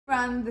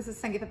everyone, this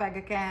is Sangeetha back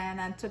again,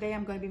 and today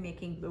I'm going to be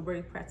making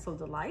blueberry pretzel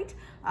delight.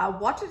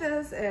 What it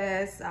is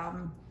it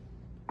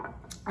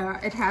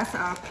has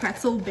a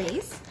pretzel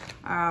base.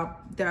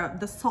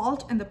 The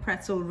salt in the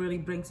pretzel really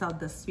brings out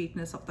the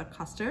sweetness of the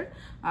custard,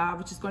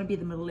 which is going to be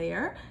the middle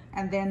layer.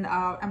 And then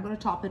I'm going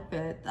to top it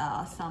with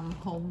some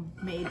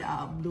homemade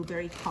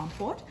blueberry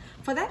compote.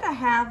 For that I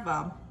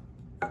have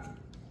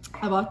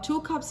about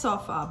 2 cups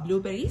of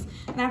blueberries,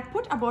 and I've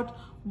put about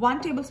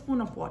 1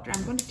 tablespoon of water.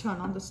 I'm going to turn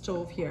on the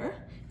stove here.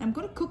 I'm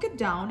going to cook it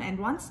down, and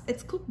once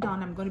it's cooked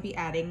down, I'm going to be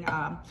adding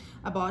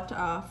about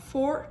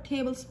 4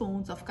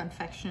 tablespoons of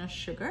confectioner's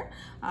sugar.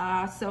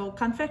 So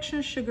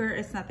confectioner's sugar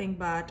is nothing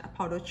but a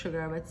powdered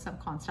sugar with some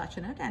cornstarch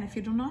in it, and if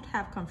you do not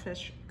have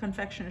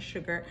confectioner's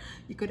sugar,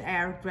 you could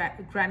add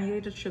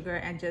granulated sugar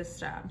and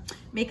just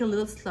make a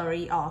little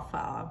slurry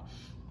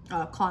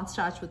of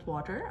cornstarch with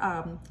water,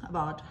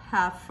 about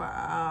half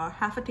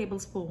a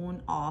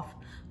tablespoon of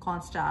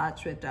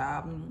cornstarch with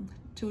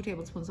 2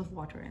 tablespoons of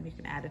water, and you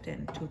can add it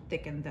in to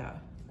thicken the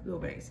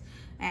blueberries.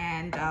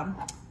 And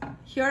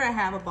here I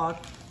have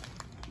about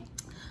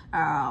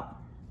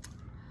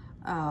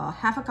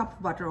half a cup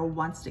of butter, or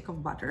 1 stick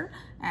of butter,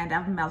 and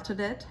I've melted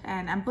it,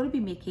 and I'm going to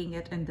be making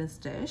it in this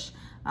dish.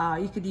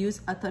 You could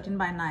use a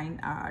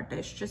 13x9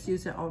 dish, just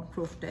use an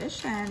oven-proof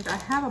dish. And I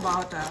have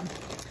about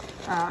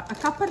a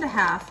cup and a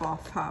half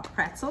of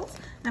pretzels,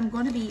 and I'm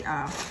going to be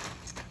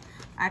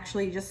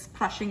actually just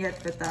crushing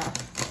it with a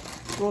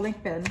rolling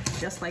pin,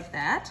 just like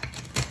that.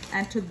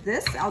 And to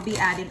this I'll be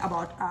adding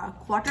about a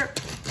 1/4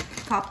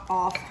 cup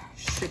of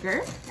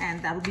sugar,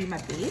 and that'll be my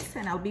base,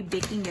 and I'll be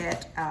baking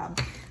it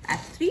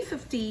at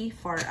 350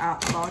 for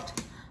about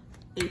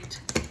 8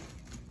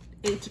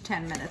 to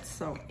 10 minutes.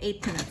 So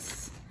 8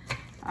 minutes.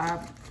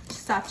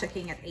 Start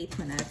checking at 8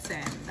 minutes,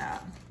 and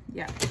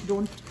yeah,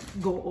 don't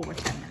go over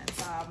 10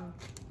 minutes.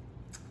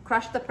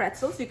 Crush the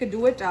pretzels. You could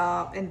do it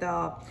in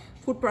the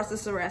food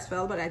processor as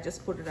well, but I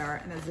just put it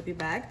in a zippy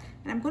bag.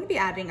 And I'm going to be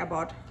adding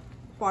about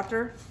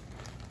 1/4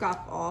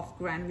 cup of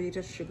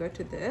granulated sugar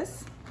to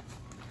this.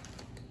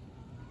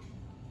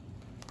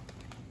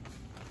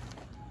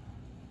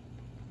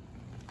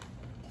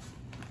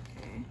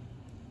 Okay,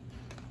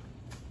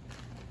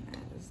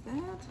 that is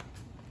that.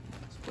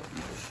 Let's put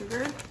in the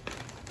sugar,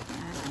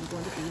 and I'm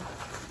going to be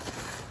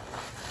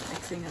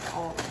mixing it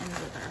all in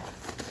with a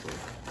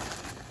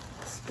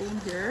spoon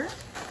here.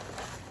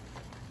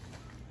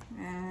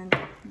 And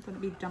I'm going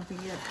to be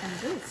dumping it in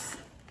this.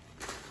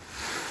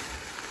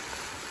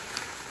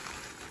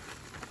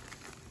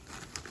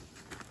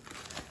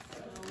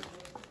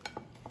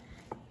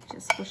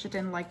 Just push it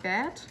in like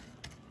that.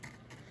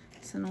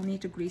 So no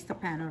need to grease the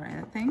pan or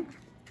anything.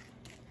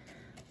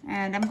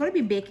 And I'm going to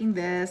be baking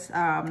this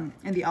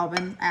in the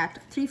oven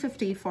at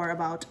 350 for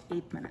about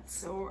 8 minutes.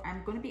 So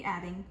I'm going to be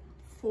adding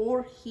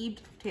 4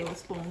 heaped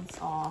tablespoons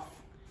of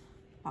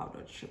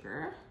powdered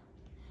sugar.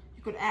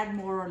 You could add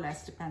more or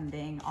less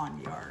depending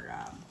on your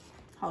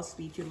how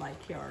sweet you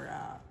like your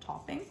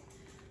topping.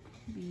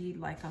 We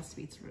like our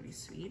sweets really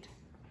sweet.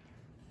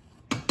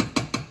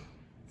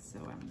 So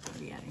I'm going to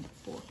be adding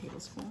 4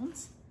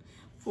 tablespoons,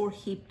 4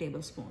 heaped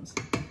tablespoons.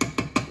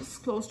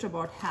 Just close to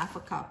about half a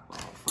cup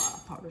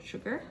of powdered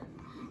sugar.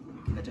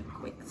 Give it a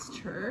quick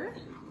stir.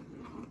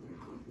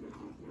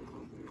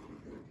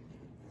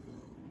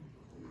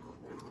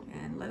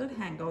 And let it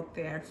hang out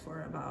there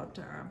for about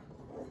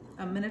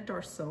a minute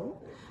or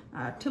so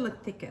till it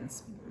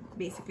thickens.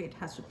 Basically, it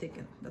has to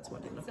thicken. That's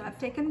what it looks like. So I've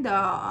taken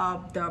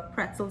the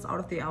pretzels out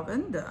of the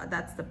oven.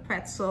 That's the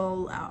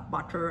pretzel,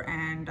 butter,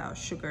 and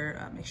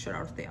sugar mixture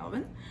out of the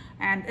oven,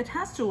 and it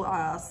has to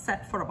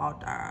set for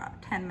about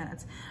 10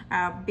 minutes.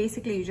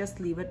 Basically, you just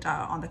leave it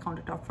on the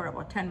countertop for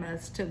about 10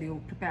 minutes till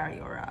you prepare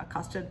your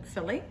custard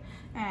filling.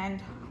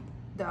 And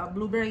the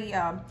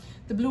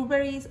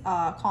blueberries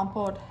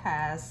compote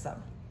has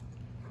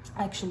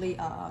actually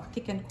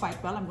thickened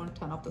quite well. I'm going to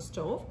turn off the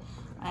stove,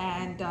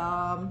 and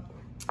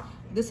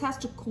this has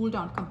to cool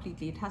down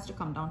completely. It has to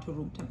come down to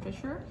room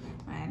temperature,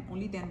 and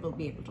only then we'll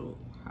be able to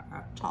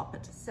top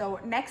it. So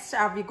next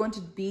we're going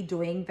to be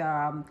doing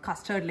the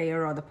custard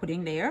layer, or the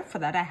pudding layer. For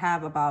that I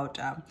have about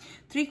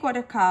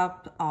 3/4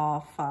 cup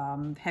of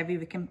heavy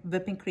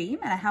whipping cream,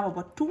 and I have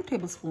about 2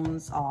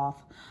 tablespoons of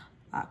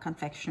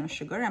confectioner's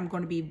sugar. I'm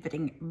going to be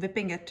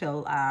whipping it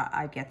till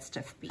I get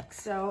stiff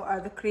peaks. So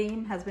the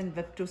cream has been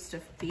whipped to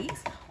stiff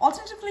peaks.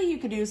 Alternatively, you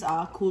could use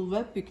a Cool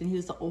Whip. You can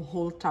use the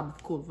whole tub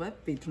of Cool Whip.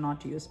 We do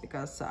not use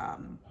because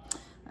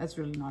it's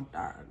really not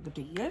good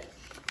to eat.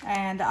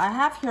 And I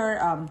have here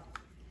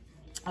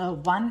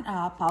 1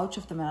 pouch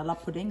of the vanilla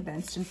pudding, the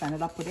instant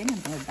vanilla pudding.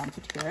 I'm going to dump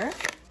it here.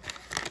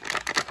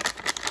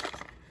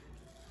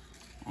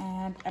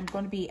 And I'm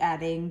going to be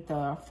adding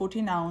the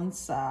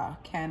 14-ounce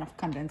can of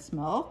condensed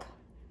milk.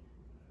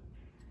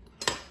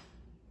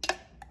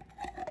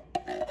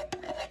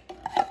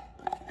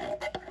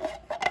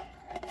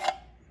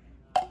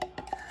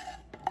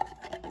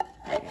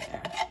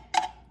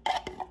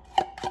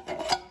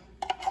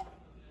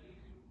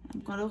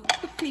 I'm going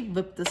to quickly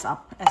whip this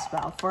up as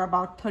well for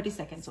about 30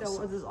 seconds or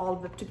so. This is all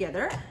whipped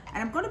together, and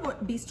I'm going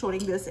to be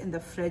storing this in the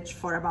fridge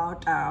for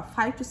about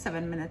 5 to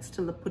 7 minutes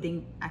till the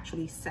pudding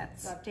actually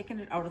sets. So I've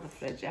taken it out of the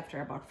fridge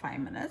after about 5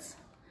 minutes.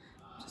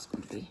 I'm just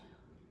going to be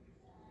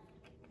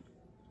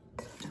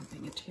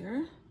dumping it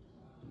here.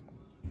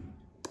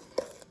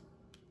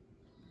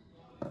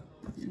 Put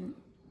the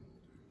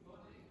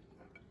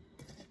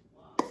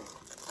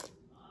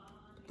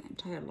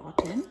entire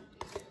lot in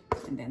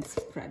and then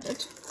spread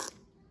it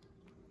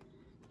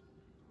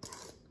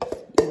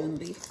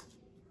evenly.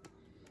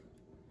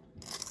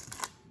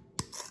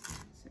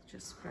 So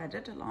just spread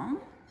it along,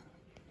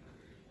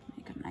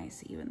 make a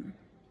nice even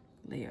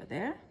layer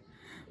there.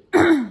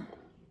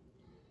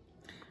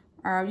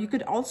 You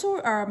could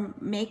also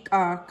make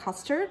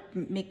custard,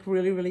 make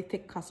really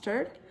thick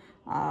custard,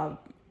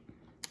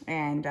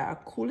 and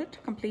cool it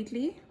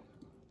completely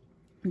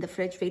in the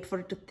fridge, wait for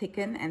it to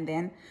thicken, and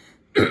then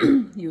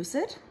use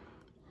it.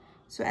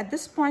 So at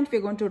this point,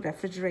 we're going to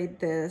refrigerate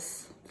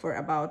this for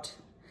about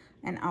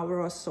an hour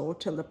or so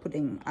till the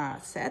pudding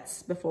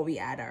sets before we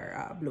add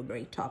our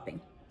blueberry topping.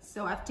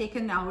 So I've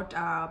taken out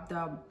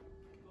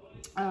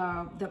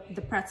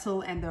the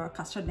pretzel and the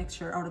custard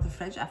mixture out of the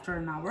fridge after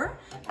an hour,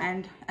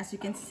 and as you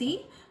can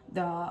see,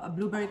 the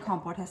blueberry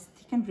compote has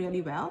thickened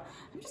really well.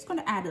 I'm just going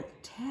to add a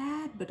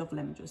tad bit of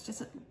lemon juice,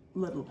 just a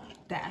little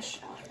dash,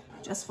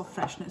 just for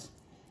freshness.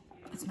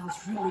 It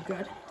smells really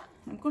good.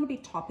 I'm going to be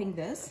topping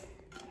this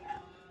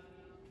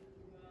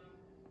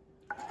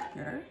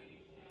here,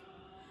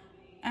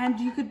 and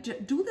you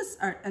could do this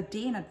a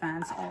day in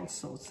advance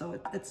also, so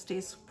it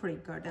stays pretty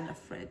good in the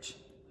fridge.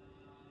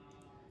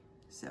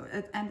 So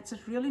and it's a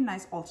really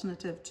nice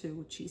alternative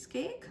to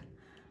cheesecake.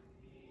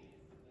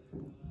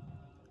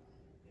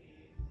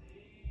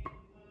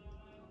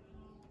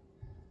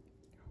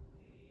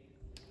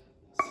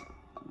 So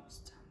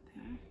almost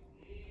done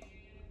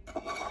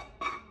there.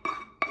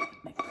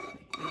 Make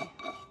quickly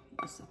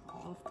use of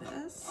all of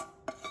this.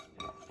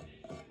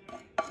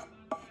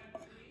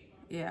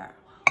 Yeah.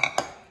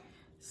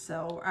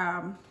 So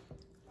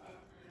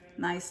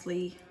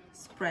nicely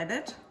spread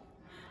it.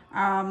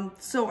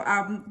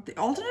 The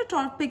alternate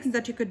toppings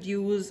that you could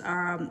use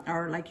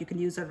are like, you can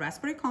use a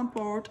raspberry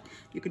compote,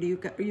 you could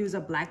use a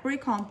blackberry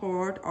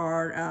compote,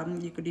 or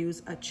you could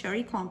use a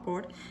cherry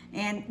compote,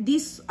 and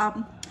these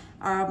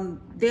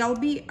they'll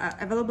be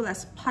available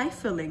as pie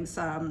fillings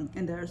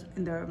in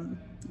the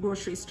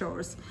grocery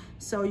stores,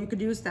 so you could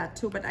use that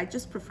too, but I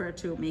just prefer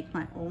to make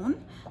my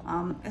own,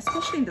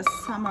 especially in the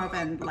summer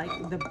when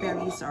like the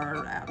berries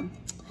are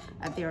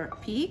at their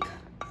peak.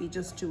 We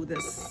just do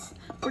this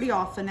pretty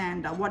often,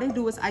 and what I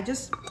do is I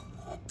just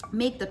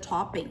make the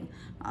topping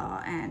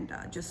and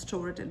just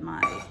store it in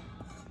my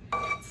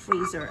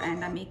freezer,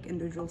 and I make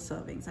individual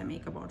servings. I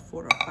make about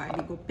 4 or 5.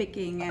 We go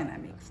picking and I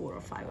make 4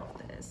 or 5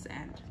 of this,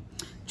 and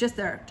just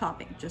their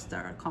topping, just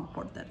their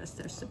compote, that is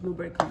there's a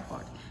blueberry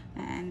compote,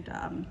 and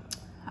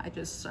I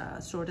just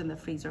store it in the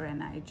freezer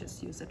and I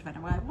just use it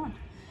whenever I want.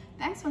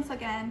 Thanks once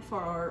again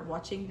for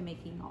watching the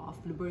making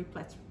of blueberry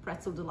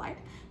pretzel delight.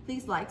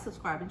 Please like,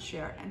 subscribe, and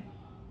share, and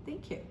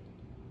thank you.